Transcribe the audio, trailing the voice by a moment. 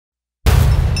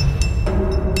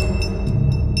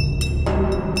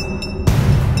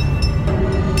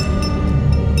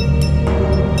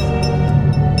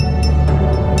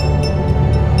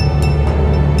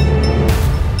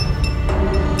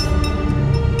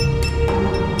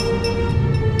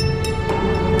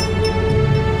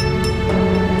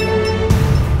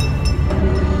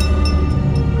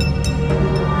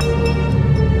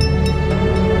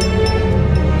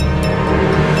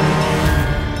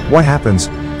What happens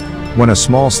when a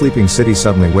small sleeping city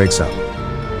suddenly wakes up?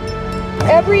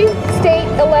 Every state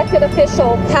elected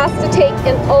official has to take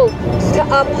an oath to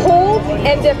uphold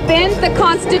and defend the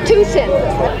Constitution.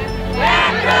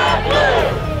 Back the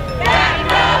blue! Back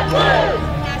the blue!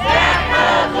 Back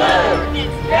the blue!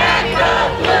 Back the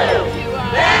blue!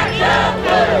 Back the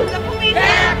blue!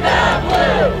 Back the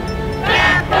blue!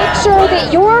 Make sure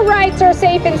that your rights are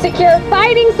safe and secure,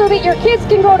 fighting so that your kids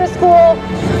can go to school,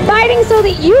 fighting so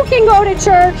that you can go to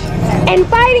church, and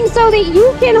fighting so that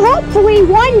you can hopefully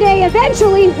one day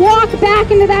eventually walk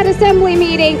back into that assembly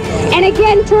meeting and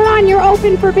again turn on your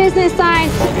open for business sign.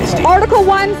 Article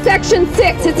 1, Section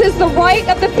 6, it says the right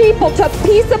of the people to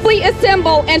peaceably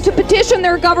assemble and to petition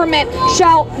their government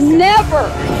shall never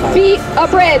be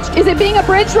abridged. Is it being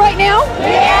abridged right now?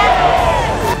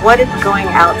 Yes! What is going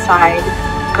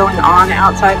on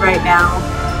outside right now?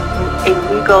 A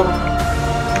legal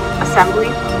assembly?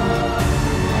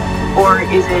 Or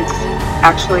is it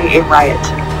actually a riot?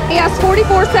 Yes,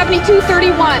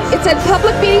 447231. It said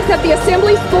public meetings of the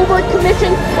Assembly School Board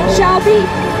Commission shall be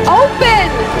open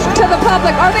to the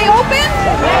public. Are they open?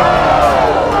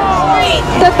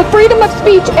 That the freedom of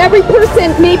speech, every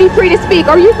person may be free to speak.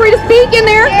 Are you free to speak in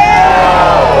there?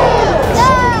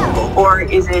 No. Or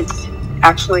is it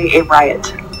actually a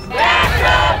riot?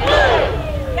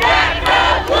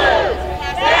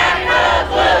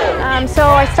 So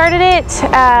I started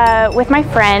it with my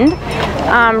friend,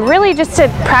 really just to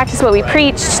practice what we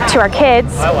preached to our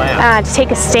kids, to take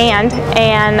a stand,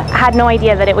 and had no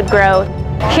idea that it would grow.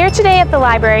 Here today at the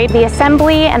library, the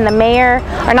assembly and the mayor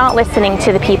are not listening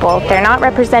to the people. They're not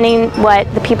representing what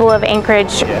the people of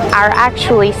Anchorage are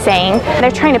actually saying.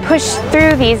 They're trying to push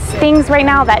through these things right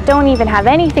now that don't even have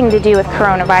anything to do with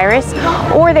coronavirus,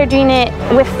 or they're doing it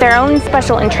with their own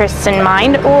special interests in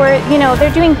mind, or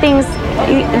they're doing things.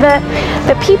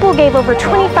 The people gave over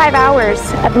 25 hours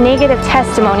of negative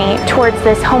testimony towards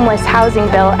this homeless housing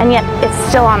bill, and yet it's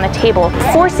still on the table.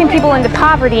 Forcing people into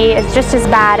poverty is just as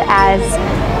bad as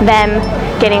them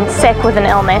getting sick with an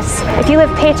illness. If you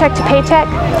live paycheck to paycheck,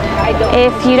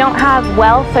 if you don't have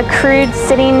wealth accrued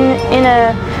sitting in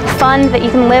a fund that you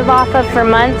can live off of for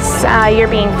months, you're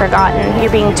being forgotten.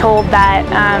 You're being told that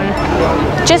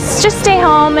just stay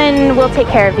home and we'll take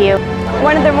care of you.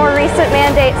 One of the more recent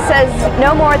mandates says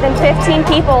no more than 15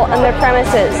 people on their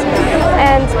premises,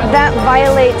 and that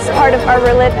violates part of my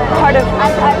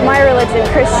religion,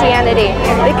 Christianity,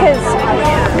 because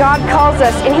God calls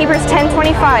us in Hebrews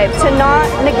 10:25 to not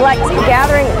neglect the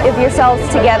gathering of yourselves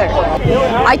together.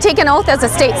 I take an oath as a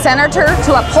state senator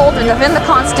to uphold and defend the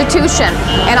Constitution,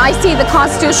 and I see the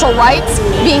constitutional rights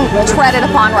being treaded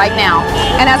upon right now.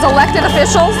 And as elected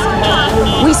officials,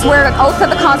 we swear an oath to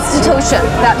the Constitution.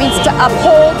 That means to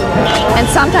uphold, and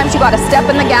sometimes you got to step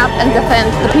in the gap and defend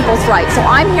the people's rights. So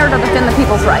I'm here to defend the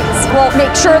people's rights. We'll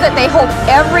make sure that they hold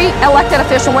every elected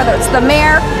official, whether it's the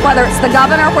mayor, whether it's the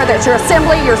governor, whether it's your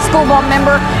assembly, your school board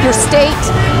member, your state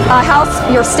house,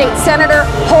 your state senator,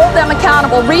 hold them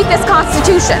accountable. Read this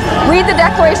Constitution. Read the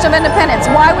Declaration of Independence,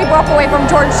 why we broke away from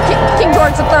King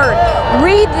George III.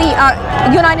 Read the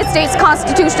United States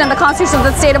Constitution and the Constitution of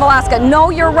the state of Alaska.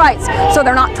 Know your rights so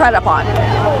they're not tread upon.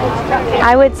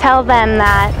 I would tell them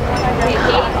that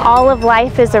all of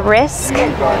life is a risk,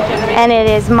 and it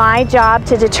is my job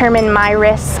to determine my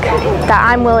risk that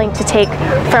I'm willing to take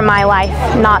for my life,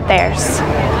 not theirs.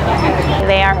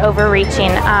 They are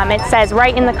overreaching. It says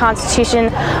right in the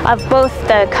Constitution of both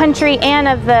the country and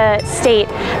of the state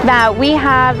that we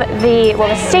have the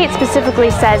state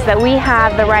specifically says that we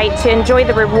have the right to enjoy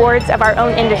the rewards of our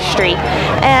own industry.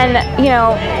 And,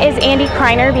 is Andy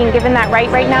Kreiner being given that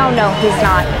right now? No, he's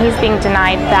not. He's being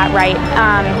denied that right.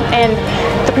 And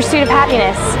the pursuit of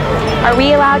happiness. Are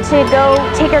we allowed to go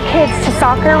take our kids to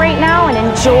soccer right now and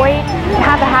enjoy,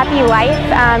 have a happy life?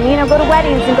 Go to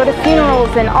weddings and go to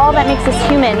funerals and all that makes us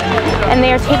human. And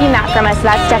they are taking that from us.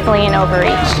 That's definitely an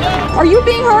overreach. Are you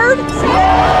being heard?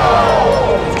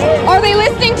 Are they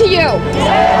listening to you?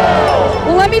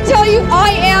 Well, let me tell you,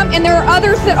 I am, and there are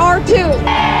others that are too.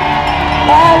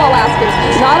 All Alaskans,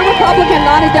 not a Republican,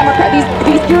 not a Democrat.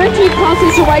 These guaranteed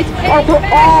constitutional rights are for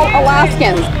all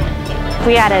Alaskans.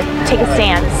 We had to take a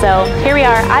stand, so here we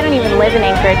are. I don't even live in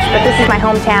Anchorage, but this is my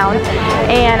hometown,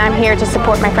 and I'm here to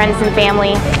support my friends and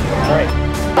family.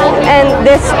 And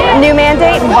this new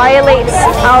mandate violates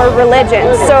our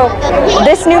religion. So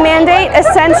this new mandate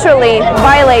essentially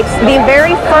violates the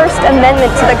very First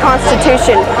Amendment to the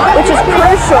Constitution, which is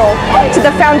crucial to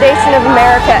the foundation of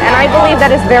America, and I believe that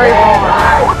is very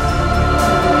wrong.